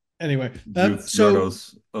uh, anyway, mute so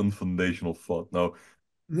Jarno's unfoundational thought. No,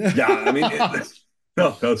 yeah, I mean,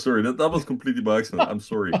 no, no, sorry, that was completely by accident. I'm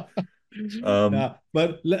sorry. Um, yeah,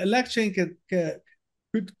 but Lag-chain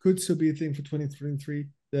could still be a thing for 2023.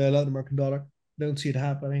 The Latin American dollar, don't see it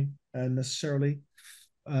happening necessarily.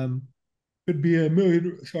 Um, could be a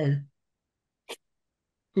million. Sorry,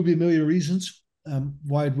 could be a million reasons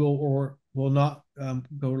why it will or will not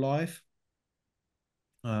go live.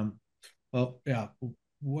 Um, well, yeah,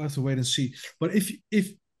 we'll have to wait and see. But if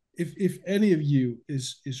any of you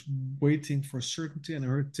is waiting for certainty, and I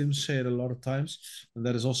heard Tim say it a lot of times, and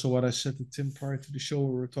that is also what I said to Tim prior to the show.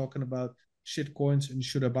 We were talking about shit coins and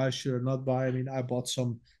should I buy, should I not buy. I mean, I bought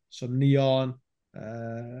some neon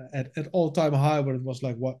at all time high, but it was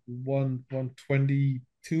like what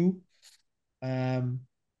 122. Um,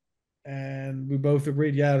 and we both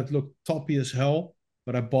agreed, yeah, it looked toppy as hell,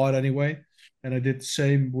 but I bought anyway. And I did the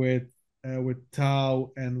same with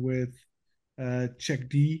Tau and with Check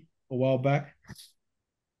D a while back.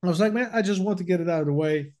 I was like, man, I just want to get it out of the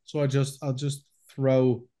way, so I'll just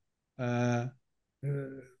throw uh,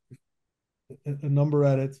 a number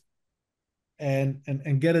at it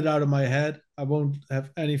and get it out of my head. I won't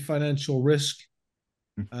have any financial risk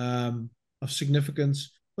um, of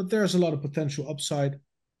significance, but there's a lot of potential upside.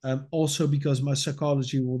 Also, because my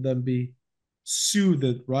psychology will then be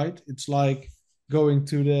soothed, right? It's like going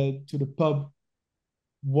to the pub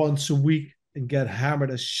once a week and get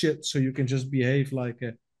hammered as shit, so you can just behave like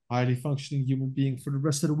a highly functioning human being for the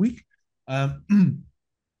rest of the week. Um,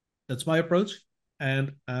 that's my approach,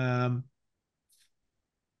 and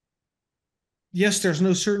yes, there's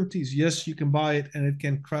no certainties. Yes, you can buy it and it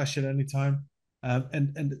can crash at any time.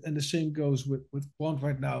 And the same goes with Quant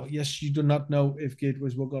right now. Yes, you do not know if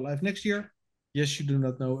gateways will go live next year. Yes, you do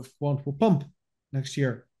not know if Quant will pump next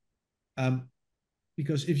year. Um,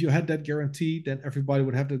 because if you had that guarantee, then everybody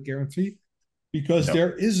would have that guarantee. Because yeah,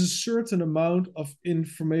 there is a certain amount of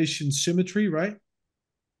information symmetry, right?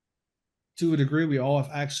 To a degree, we all have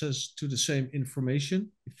access to the same information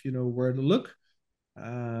if you know where to look.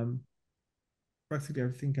 Um, practically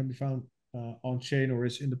everything can be found on chain or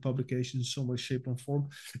is in the publication in some way, shape, or form.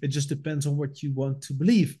 It just depends on what you want to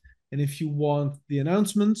believe. And if you want the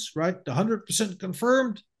announcements, right, the 100%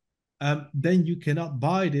 confirmed, then you cannot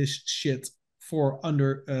buy this shit for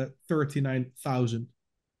under 39,000.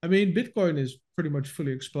 I mean, Bitcoin is pretty much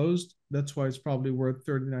fully exposed. That's why it's probably worth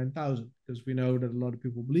 39,000 because we know that a lot of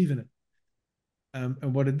people believe in it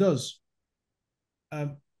and what it does.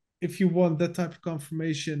 Um, if you want that type of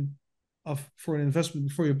confirmation of for an investment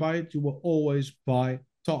before you buy it, you will always buy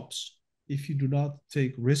tops. If you do not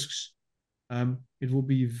take risks, it will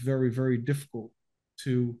be very difficult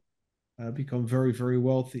to become very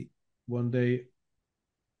wealthy one day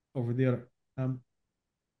over the other.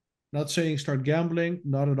 Not saying start gambling,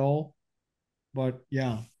 not at all, but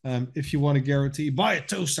yeah, if you want to guarantee, buy a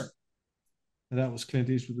toaster. And that was Clint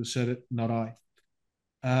Eastwood who said it, not I.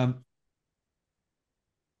 Um,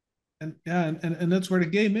 and yeah, and that's where the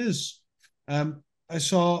game is. I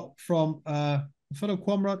saw from a fellow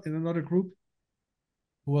comrade in another group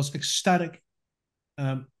who was ecstatic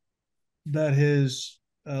um, that his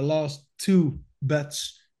last two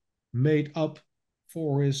bets made up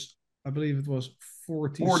for his, I believe it was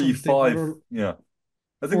 40 something 45. other Yeah,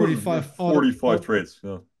 I think it was 45 45 trades.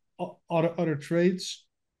 Yeah, other trades.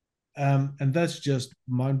 And that's just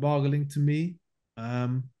mind-boggling to me.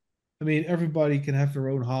 Um, I mean, everybody can have their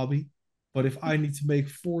own hobby, but if I need to make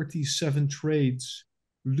 47 trades,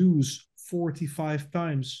 lose 45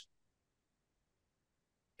 times,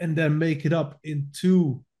 and then make it up in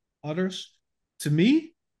two others. To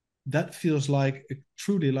me, that feels like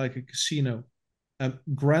truly like a casino.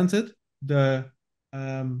 Granted,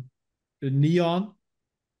 um, the neon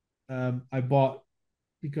I bought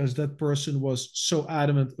because that person was so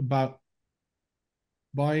adamant about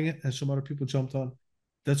buying it, and some other people jumped on.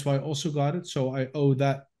 That's why I also got it. So I owe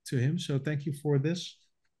that to him. So thank you for this.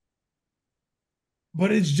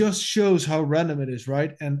 But it just shows how random it is,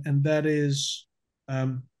 right? And that is,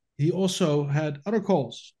 um, he also had other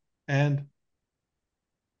calls, and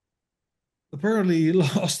apparently he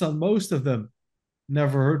lost on most of them.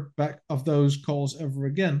 Never heard back of those calls ever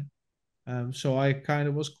again. So I kind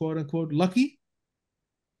of was quote unquote lucky,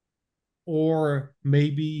 or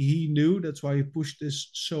maybe he knew that's why he pushed this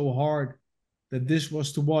so hard that this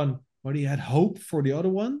was the one, but he had hope for the other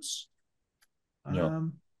ones. Yeah.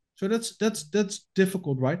 So that's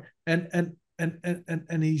difficult, right? And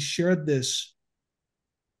he shared this.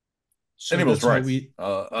 And So he was that's how right. we.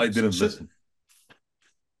 I So, didn't so listen.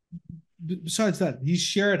 besides that, he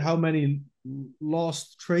shared how many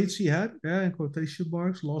lost trades he had. Yeah, in quotation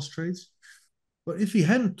marks, lost trades. But if he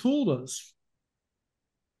hadn't told us,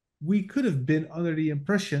 we could have been under the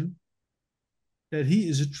impression that he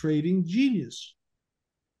is a trading genius.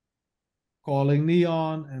 Calling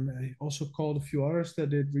Neon, and he also called a few others that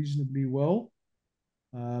did reasonably well.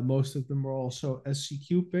 Most of them were also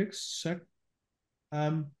SCQ picks, SEC.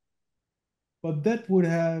 Um, but that would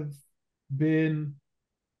have been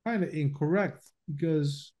kind of incorrect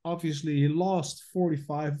because obviously he lost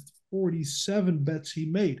 45 47 bets he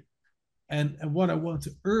made. And what I want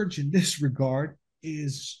to urge in this regard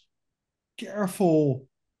is careful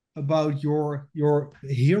about your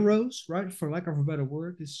heroes, right? For lack of a better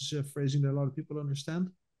word, this is a phrasing that a lot of people understand.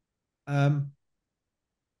 Um,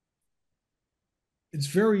 it's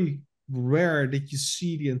very rare that you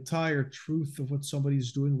see the entire truth of what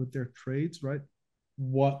somebody's doing with their trades, right?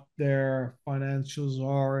 What their financials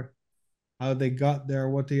are, how they got there,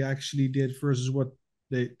 what they actually did versus what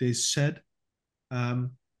they said.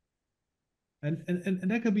 Um, and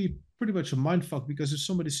that can be pretty much a mind fuck because if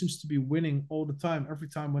somebody seems to be winning all the time, every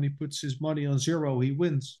time when he puts his money on zero, he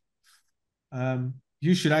wins.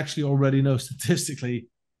 You should actually already know statistically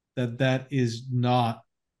that that is not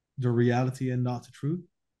the reality and not the truth.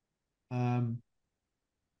 Um,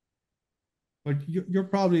 but you're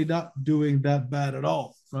probably not doing that bad at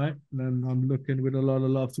all, right? And then I'm looking with a lot of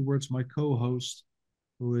love towards my co-host,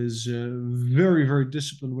 who is very, very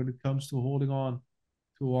disciplined when it comes to holding on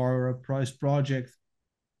to our prize project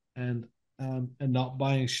and not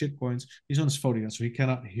buying shit coins. He's on his phone, so he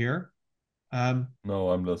cannot hear. Um, No,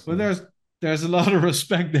 I'm but listening. there's a lot of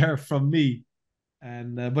respect there from me,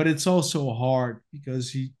 and but it's also hard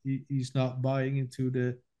because he's not buying into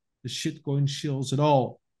the shitcoin shills at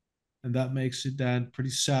all, and that makes it then pretty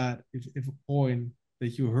sad if a coin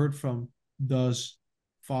that you heard from does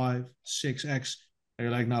 5 6x, and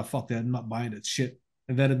you're like, nah, fuck that, I'm not buying that shit,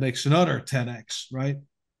 and then it makes another 10x, right?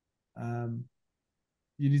 Um,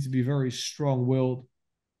 you need to be very strong-willed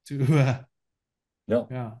to Yeah.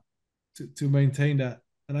 yeah to maintain that,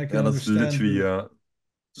 and I can Yeah, that's understand literally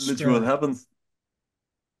the literally what spirit. happens.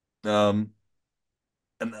 Um,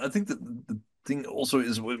 and I think that the thing also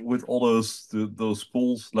is with all those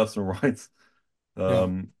calls left and right. Yeah.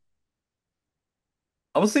 Um,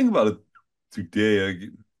 I was thinking about it today.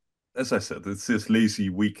 As I said, it's this lazy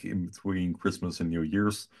week in between Christmas and New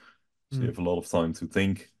Year's, so you Mm. have a lot of time to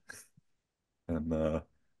think, and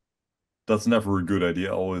that's never a good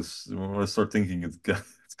idea. Always when I start thinking, it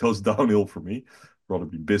goes downhill for me. Rather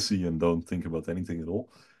be busy and don't think about anything at all.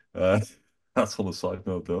 Uh, that's on a side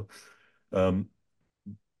note, though. Um,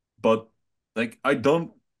 but like I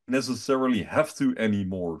don't necessarily have to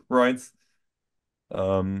anymore, right?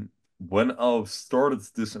 When I started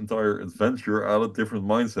this entire adventure, I had a different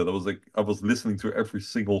mindset. I was like, I was listening to every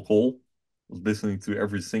single call, I was listening to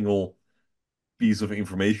every single piece of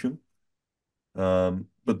information.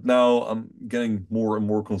 But now I'm getting more and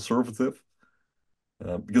more conservative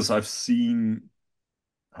because I've seen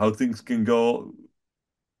how things can go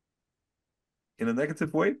in a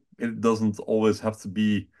negative way. It doesn't always have to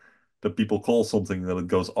be that people call something that it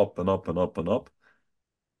goes up and up and up and up.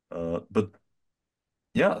 But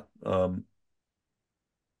yeah,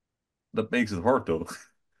 that makes it hard though,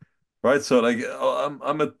 right? So like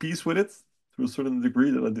I'm at peace with it to a certain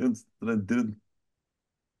degree that I didn't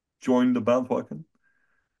join the bandwagon.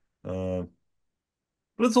 Uh,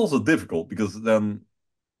 but it's also difficult because then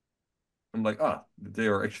I'm like, they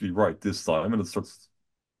are actually right this time, and it starts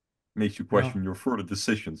makes you Yeah. question your further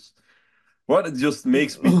decisions. Well, it just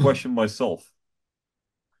makes me question myself.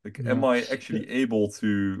 Like, am Yeah. I actually able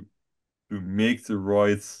to to make the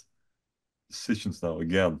right decisions now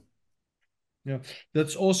again. Yeah,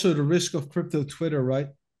 that's also the risk of crypto Twitter, right?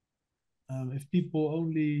 If people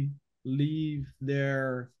only leave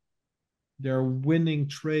their winning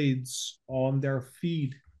trades on their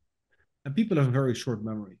feed, and people have a very short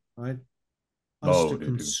memory, right? Us, the Oh, they do.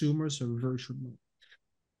 consumers, have a very short memory.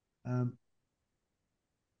 Um,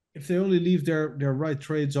 if they only leave their right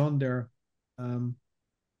trades on there, um,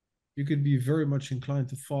 you could be very much inclined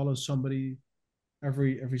to follow somebody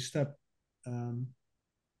every step, um,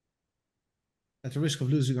 at the risk of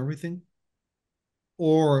losing everything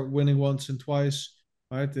or winning once and twice,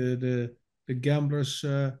 right? The gambler's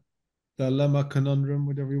dilemma, conundrum,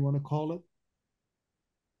 whatever you want to call it.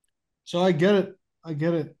 So I get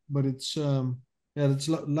it, but it's yeah, it's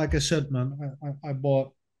like I said, man. I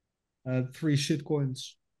bought three shit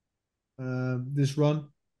coins this run,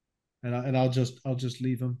 and I'll just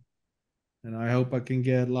leave them, and I hope I can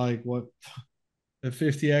get like what a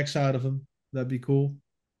 50x out of them. That'd be cool.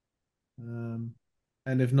 Um,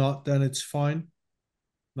 and if not, then it's fine.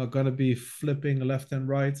 Not gonna be flipping left and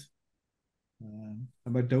right.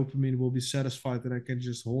 And my dopamine will be satisfied that I can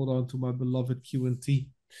just hold on to my beloved QNT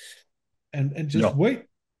and just Yeah, wait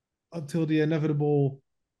until the inevitable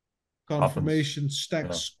happens. confirmation Yeah.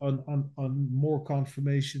 stacks on more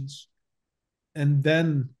confirmations, and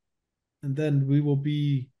then we will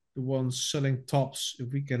be the ones selling tops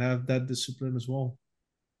if we can have that discipline as well.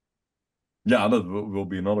 Yeah, that will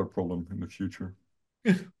be another problem in the future.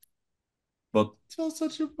 It's But not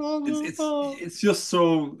such a it's problem. it's Oh. it's just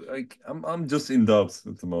so like I'm just in doubt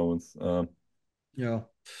at the moment. Yeah.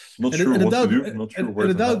 Not And sure the what to doubt do, not sure where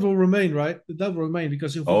and the to doubt head. will remain, right? The doubt will remain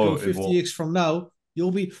because if we go Oh, it will. 50x from now,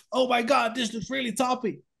 you'll be, oh my god, this looks really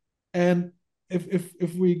toppy. And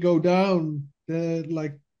if we go down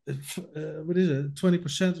like what is it,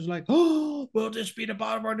 20% is like, oh, will this be the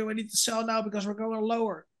bottom or do I need to sell now because we're going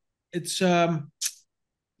lower? It's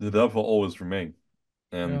The doubt will always remain.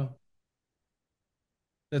 And yeah.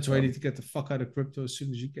 That's why you need um, to get the fuck out of crypto as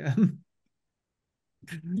soon as you can.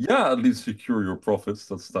 yeah, at least secure your profits.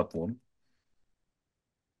 That's step one.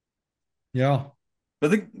 Yeah. I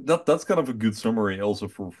think that's kind of a good summary also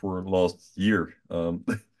for last year. I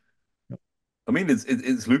mean,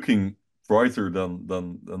 it's looking brighter than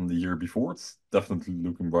the year before. It's definitely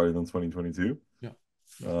looking brighter than 2022. Yeah.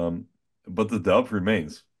 Um, but the doubt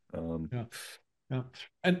remains. Um, Yeah. Yeah.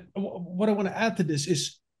 And what I want to add to this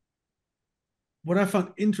is what I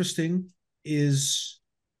found interesting is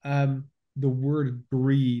the word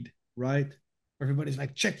greed, right? Everybody's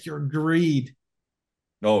like, check your greed.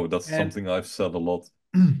 no, that's And something I've said a lot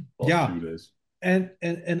last yeah, few days. and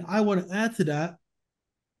I want to add to that,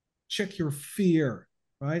 check your fear,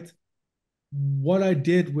 right? What I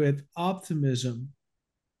did with optimism,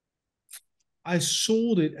 I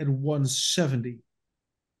sold it at 170.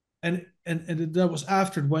 And that was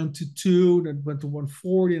after it went to two, then went to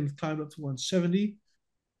 140 and it climbed up to 170.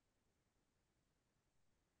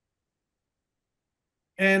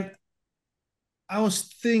 And I was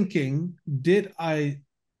thinking, did I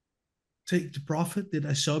take the profit? Did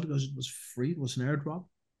I sell because it was free? It was an airdrop.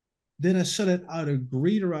 Did I sell it out of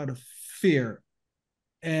greed or out of fear?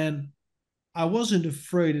 And I wasn't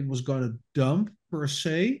afraid it was going to dump per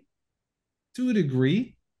se, to a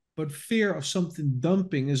degree, but fear of something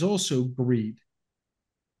dumping is also greed.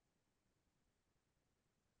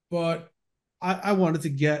 But I wanted to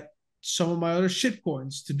get some of my other shit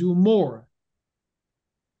coins to do more,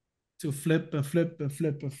 to flip and flip and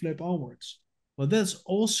flip and flip onwards. But that's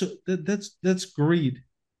also that's greed.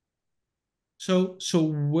 So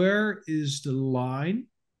where is the line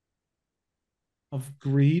of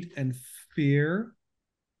greed and fear?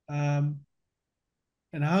 Um,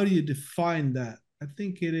 and how do you define that? I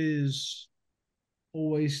think it is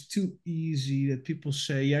always too easy that people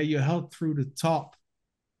say, yeah, you held through the top.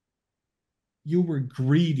 You were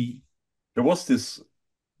greedy. There was this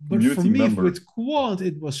But for community me, member. with Quant,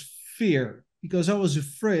 it was fear because I was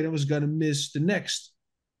afraid I was going to miss the next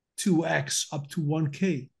 2x up to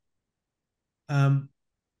 1K. Um,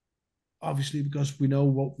 Obviously, because we know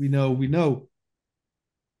what we know, we know.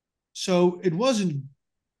 So it wasn't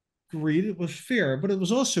greed, it was fear, but it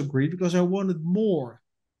was also greed because I wanted more.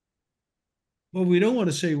 But we don't want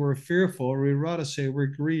to say we're fearful, we rather say we're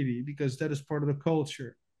greedy because that is part of the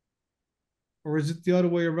culture. Or is it the other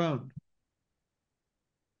way around?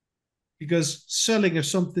 Because selling if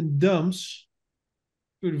something dumps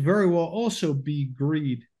could very well also be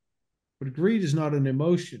greed. But greed is not an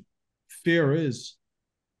emotion, fear is.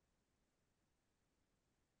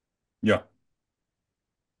 Yeah,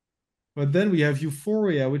 But then we have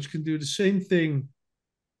euphoria, which can do the same thing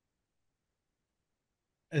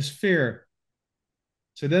as fear.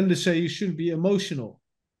 So then they say you shouldn't be emotional.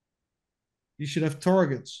 You should have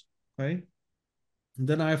targets. Okay. And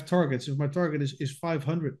then I have targets. If my target is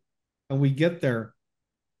 500 and we get there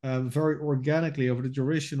very organically over the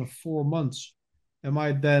duration of 4 months, am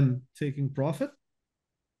I then taking profit?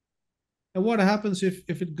 And what happens if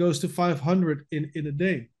it goes to 500 in a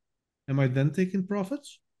day? Am I then taking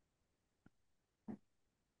profits?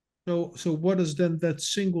 So what does then that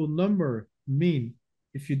single number mean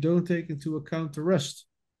if you don't take into account the rest?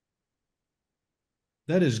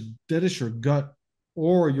 That is your gut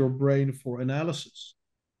or your brain for analysis.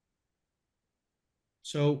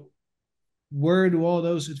 So where do all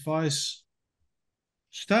those advice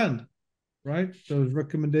stand? Right? Those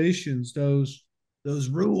recommendations, those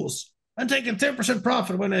rules. I'm taking 10%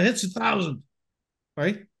 profit when it hits 1,000.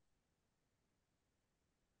 Right?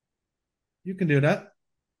 You can do that.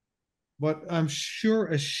 But I'm sure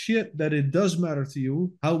as shit that it does matter to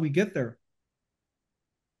you how we get there.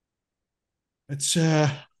 It's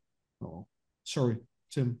oh, sorry,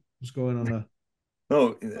 Tim. What's going on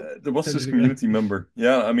No, there was this tangent again? community member.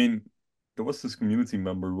 Yeah, I mean, there was this community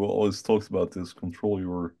member who always talks about this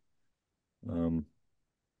um,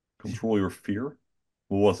 control your fear.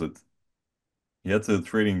 What was it? He had a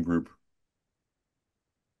trading group.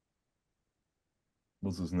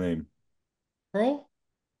 What's his name? Carl?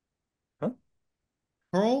 Huh?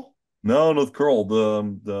 Carl? No, not Carl.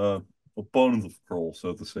 The opponent of Carl,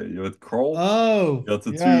 so to say. You had Carl. Oh, You had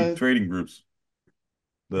the two yeah, trading groups.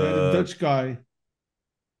 yeah, the The Dutch guy.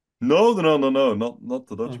 no, not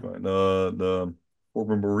the Dutch Oh, guy. The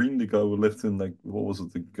former Marine, the guy who lived in like what was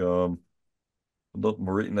it? Like not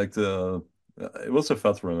Marine, like the it was a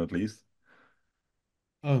veteran at least.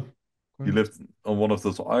 oh, He okay. lived on one of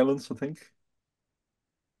those islands, I think,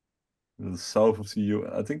 in the south of the U.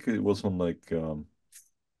 I think it was on like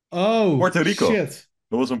Oh, Puerto Rico. shit.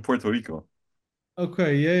 It was on Puerto Rico.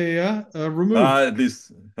 Okay, yeah, yeah, yeah. Ah, Removed. at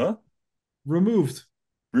least, huh? Removed.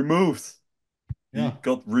 Removed. He Yeah,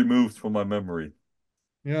 got removed from my memory.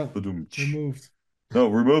 yeah. Badum. Removed. No,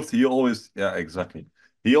 removed. He always, yeah, exactly.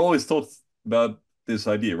 He always talked about this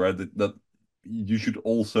idea, right? That you should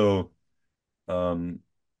also, um,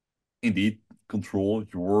 indeed, control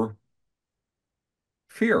your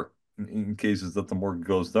fear in cases that the market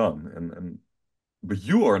goes down. And but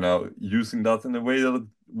you are now using that in a way that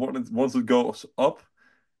once it goes up,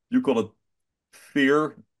 you call it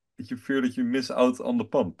fear. That you fear that you miss out on the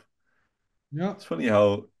pump. Yeah, of It's funny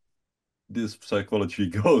how this psychology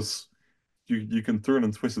goes. You can turn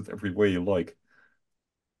and twist it every way you like.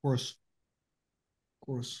 course, of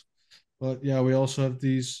course. But yeah, we also have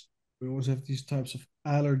these. We always have these types of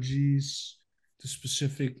allergies to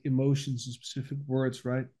specific emotions and specific words,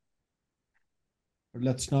 right? But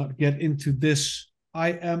let's not get into this. I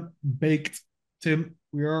am baked, Tim.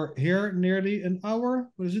 We are here nearly an hour.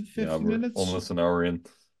 What is it? Yeah, 50 we're minutes? almost an hour in.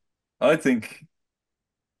 I think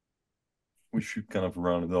we should kind of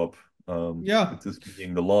round it up. Yeah, With this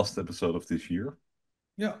being the last episode of this year.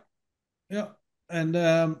 yeah, yeah. And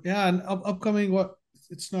yeah, and upcoming what?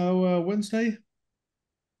 It's now Wednesday.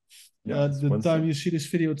 Yeah, it's The time Wednesday. you see this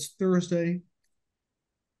video, it's Thursday.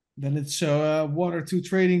 Then it's one or two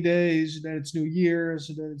trading days. Then it's New Year's.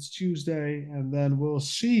 And then it's Tuesday, and then we'll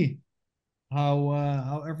see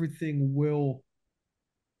how everything will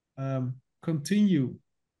continue.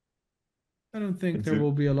 I don't think there Into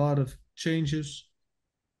will be a lot of changes.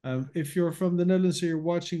 If you're from the Netherlands and you're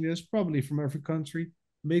watching this, probably from every country,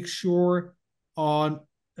 make sure on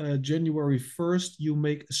January 1st you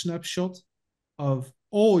make a snapshot of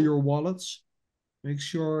all your wallets. Make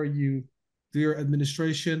sure you do your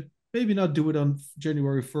administration. Maybe not do it on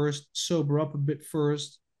January 1st. Sober up a bit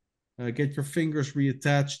first. Get your fingers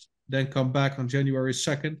reattached. Then come back on January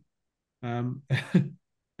 2nd.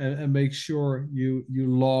 And make sure you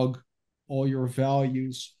log all your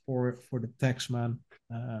values for the tax man,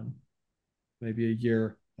 maybe a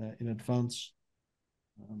year in advance.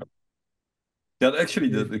 Um, yeah,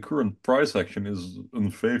 actually, if, the current price action is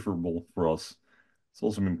unfavorable for us. It's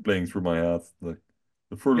also been playing through my head.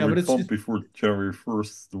 The further yeah, we but pump before January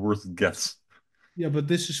 1st, the worse it gets. yeah, but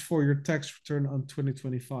this is for your tax return on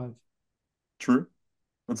 2025. True,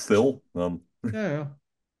 but So still, yeah, yeah.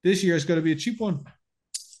 This year is going to be a cheap one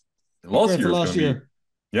last compared to year is last going to be, year.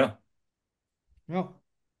 yeah, Yeah,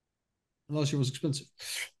 last year was expensive.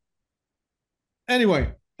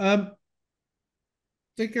 Anyway,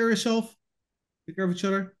 take care of yourself. Take care of each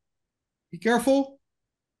other. Be careful.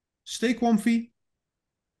 Stay comfy.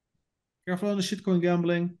 Careful on the shitcoin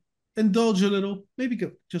gambling. Indulge a little. Maybe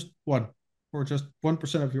go just one or just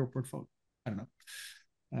 1% of your portfolio. I don't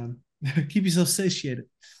know. Keep yourself satiated.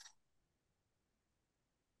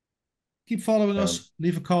 Keep following And us.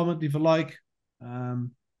 Leave a comment, leave a like.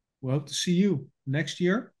 We hope to see you next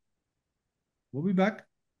year. We'll be back.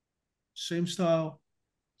 Same style,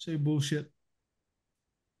 same bullshit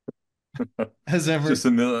as ever.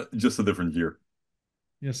 just a different year.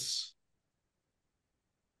 Yes.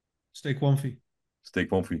 Stay comfy. Stay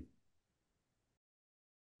comfy.